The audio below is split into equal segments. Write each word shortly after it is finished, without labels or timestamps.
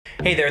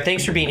Hey there,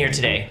 thanks for being here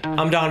today.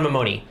 I'm Don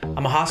Mamoni.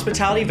 I'm a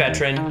hospitality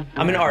veteran,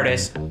 I'm an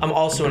artist, I'm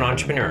also an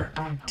entrepreneur.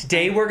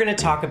 Today we're going to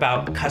talk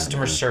about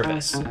customer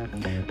service.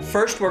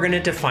 First, we're going to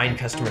define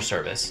customer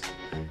service.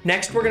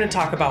 Next, we're going to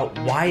talk about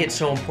why it's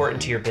so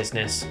important to your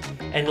business.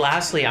 And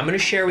lastly, I'm going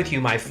to share with you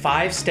my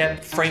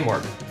 5-step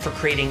framework for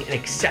creating an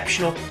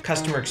exceptional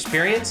customer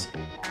experience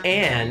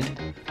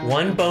and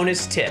one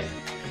bonus tip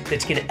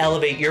that's going to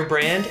elevate your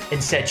brand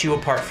and set you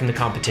apart from the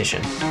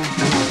competition.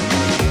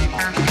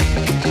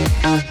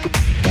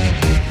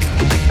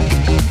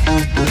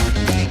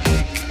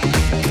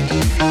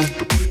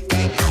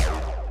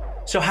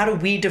 So how do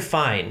we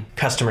define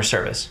customer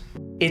service?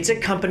 It's a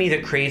company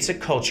that creates a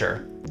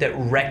culture that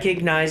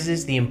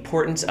recognizes the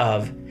importance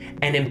of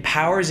and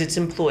empowers its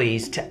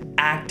employees to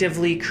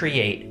actively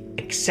create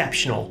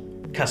exceptional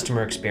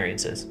customer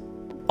experiences.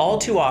 All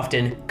too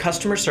often,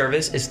 customer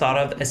service is thought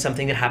of as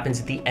something that happens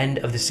at the end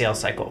of the sales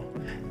cycle.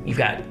 You've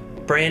got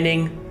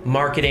branding,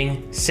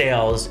 marketing,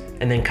 sales,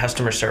 and then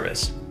customer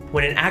service.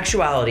 When in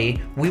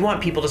actuality, we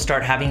want people to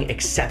start having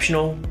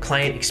exceptional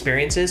client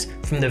experiences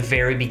from the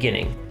very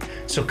beginning.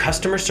 So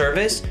customer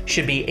service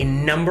should be a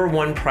number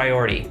one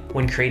priority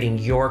when creating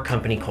your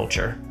company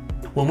culture.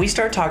 When we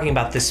start talking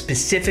about the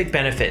specific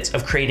benefits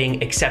of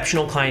creating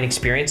exceptional client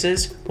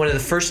experiences, one of the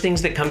first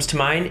things that comes to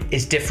mind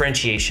is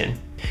differentiation.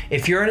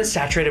 If you're in a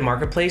saturated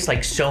marketplace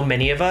like so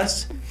many of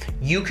us,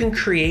 you can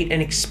create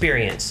an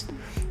experience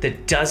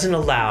that doesn't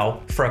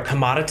allow for a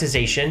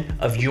commoditization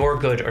of your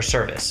good or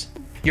service.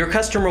 Your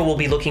customer will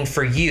be looking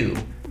for you,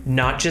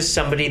 not just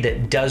somebody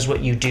that does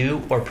what you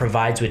do or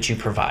provides what you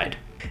provide.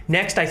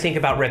 Next, I think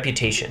about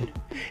reputation.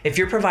 If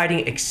you're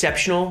providing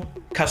exceptional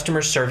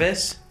customer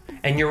service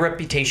and your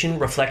reputation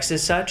reflects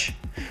as such,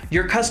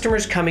 your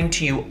customer's coming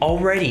to you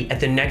already at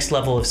the next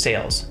level of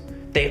sales.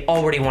 They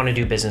already want to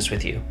do business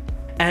with you.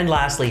 And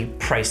lastly,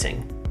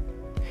 pricing.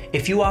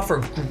 If you offer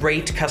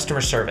great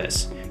customer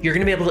service, you're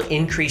going to be able to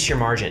increase your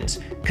margins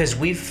because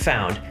we've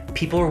found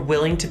people are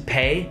willing to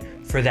pay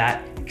for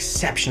that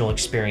exceptional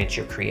experience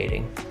you're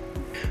creating.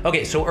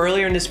 Okay, so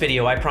earlier in this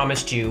video, I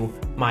promised you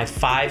my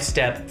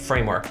 5-step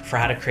framework for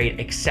how to create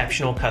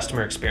exceptional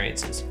customer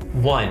experiences.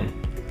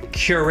 1,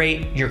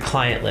 curate your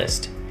client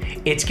list.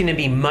 It's going to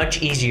be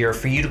much easier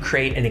for you to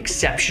create an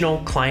exceptional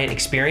client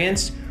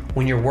experience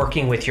when you're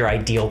working with your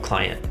ideal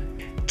client.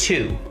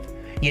 2,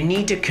 you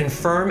need to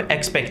confirm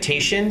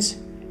expectations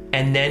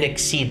and then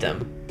exceed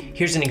them.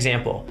 Here's an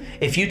example.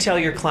 If you tell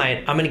your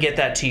client, I'm going to get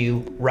that to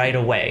you right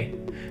away,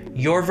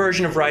 your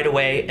version of right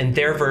away and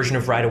their version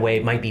of right away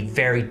might be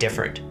very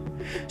different.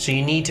 So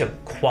you need to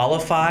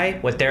qualify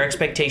what their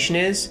expectation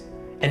is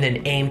and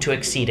then aim to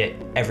exceed it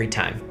every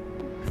time.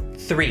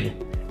 3,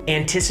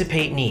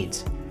 anticipate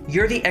needs.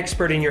 You're the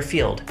expert in your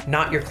field,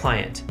 not your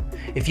client.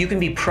 If you can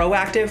be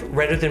proactive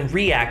rather than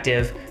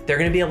reactive, they're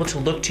going to be able to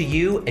look to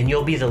you and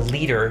you'll be the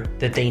leader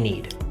that they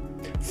need.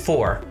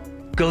 4,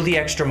 go the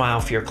extra mile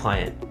for your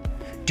client.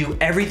 Do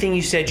everything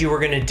you said you were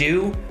going to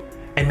do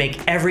and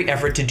make every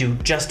effort to do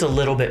just a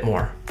little bit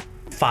more.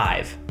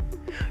 5,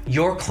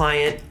 your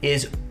client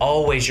is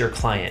always your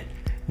client,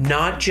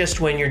 not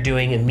just when you're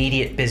doing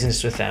immediate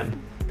business with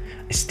them.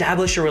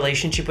 Establish a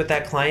relationship with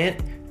that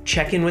client,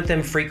 check in with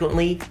them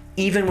frequently,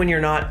 even when you're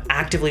not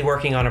actively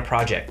working on a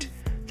project.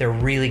 They're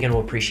really going to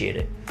appreciate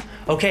it.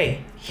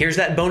 Okay, here's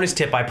that bonus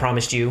tip I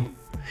promised you.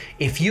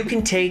 If you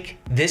can take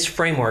this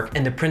framework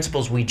and the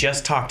principles we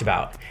just talked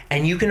about,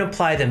 and you can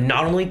apply them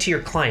not only to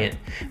your client,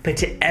 but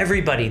to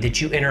everybody that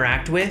you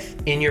interact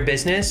with in your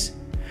business,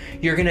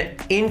 you're going to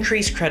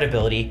increase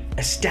credibility,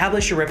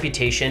 establish your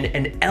reputation,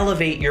 and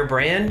elevate your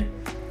brand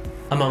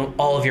among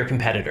all of your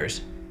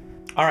competitors.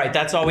 All right,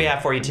 that's all we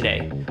have for you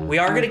today. We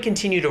are going to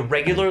continue to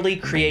regularly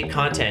create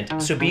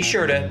content, so be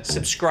sure to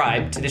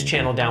subscribe to this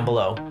channel down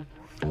below.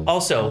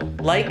 Also,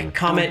 like,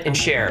 comment, and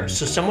share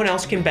so someone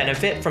else can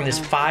benefit from this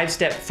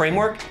 5-step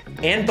framework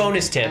and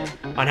bonus tip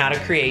on how to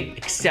create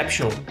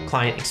exceptional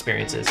client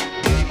experiences.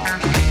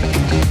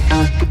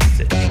 That's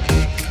it.